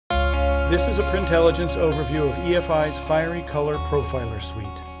This is a PRINTelligence overview of EFI's Fiery Color Profiler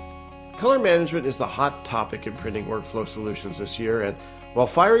Suite. Color management is the hot topic in printing workflow solutions this year, and while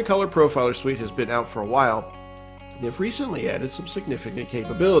Fiery Color Profiler Suite has been out for a while, they've recently added some significant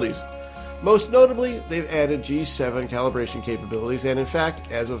capabilities. Most notably, they've added G7 calibration capabilities, and in fact,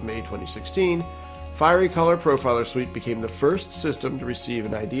 as of May 2016, Fiery Color Profiler Suite became the first system to receive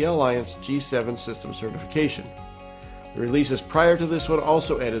an IDEA Alliance G7 system certification. The releases prior to this one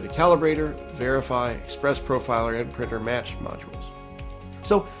also added the Calibrator, Verify, Express Profiler, and Printer Match modules.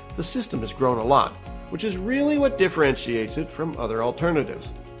 So the system has grown a lot, which is really what differentiates it from other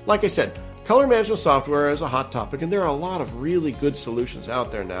alternatives. Like I said, color management software is a hot topic, and there are a lot of really good solutions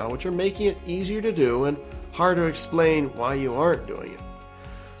out there now which are making it easier to do and harder to explain why you aren't doing it.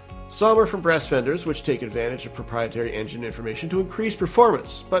 Some are from press vendors, which take advantage of proprietary engine information to increase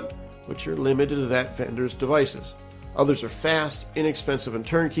performance, but which are limited to that vendor's devices. Others are fast, inexpensive, and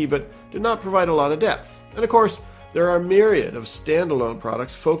turnkey, but do not provide a lot of depth. And of course, there are a myriad of standalone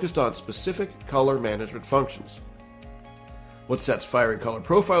products focused on specific color management functions. What sets Fiery Color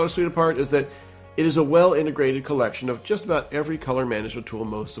Profiler Suite apart is that it is a well-integrated collection of just about every color management tool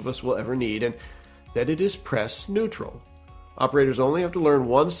most of us will ever need, and that it is press neutral. Operators only have to learn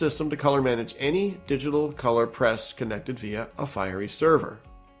one system to color manage any digital color press connected via a Fiery server.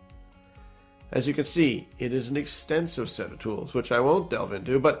 As you can see, it is an extensive set of tools, which I won't delve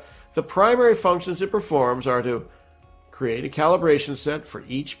into, but the primary functions it performs are to create a calibration set for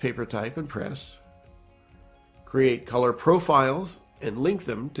each paper type and press, create color profiles and link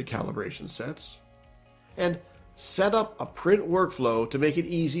them to calibration sets, and set up a print workflow to make it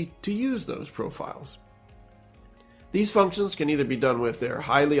easy to use those profiles. These functions can either be done with their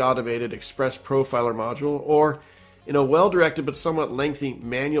highly automated Express Profiler module or in a well-directed but somewhat lengthy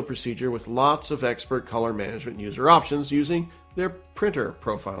manual procedure with lots of expert color management user options using their Printer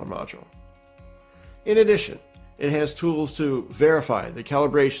Profiler module. In addition, it has tools to verify the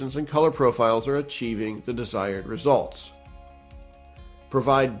calibrations and color profiles are achieving the desired results,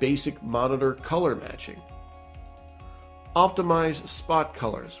 provide basic monitor color matching, optimize spot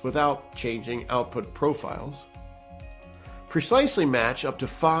colors without changing output profiles, precisely match up to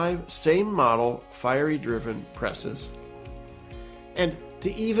 5 same model Fiery-driven presses, and to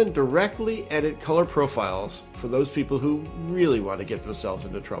even directly edit color profiles for those people who really want to get themselves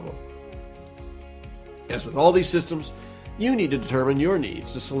into trouble. As with all these systems, you need to determine your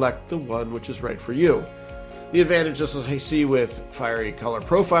needs to select the one which is right for you. The advantages I see with Fiery Color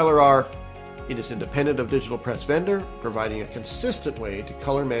Profiler are: it is independent of digital press vendor, providing a consistent way to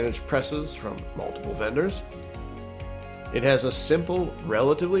color manage presses from multiple vendors. It has a simple,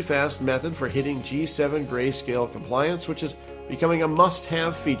 relatively fast method for hitting G7 grayscale compliance, which is becoming a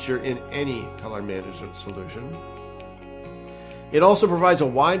must-have feature in any color management solution. It also provides a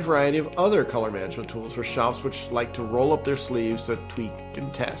wide variety of other color management tools for shops which like to roll up their sleeves to tweak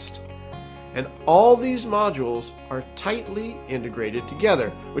and test. And all these modules are tightly integrated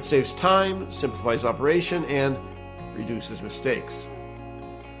together, which saves time, simplifies operation, and reduces mistakes.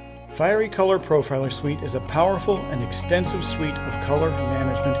 Fiery Color Profiler Suite is a powerful and extensive suite of color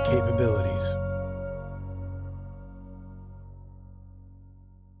management capabilities.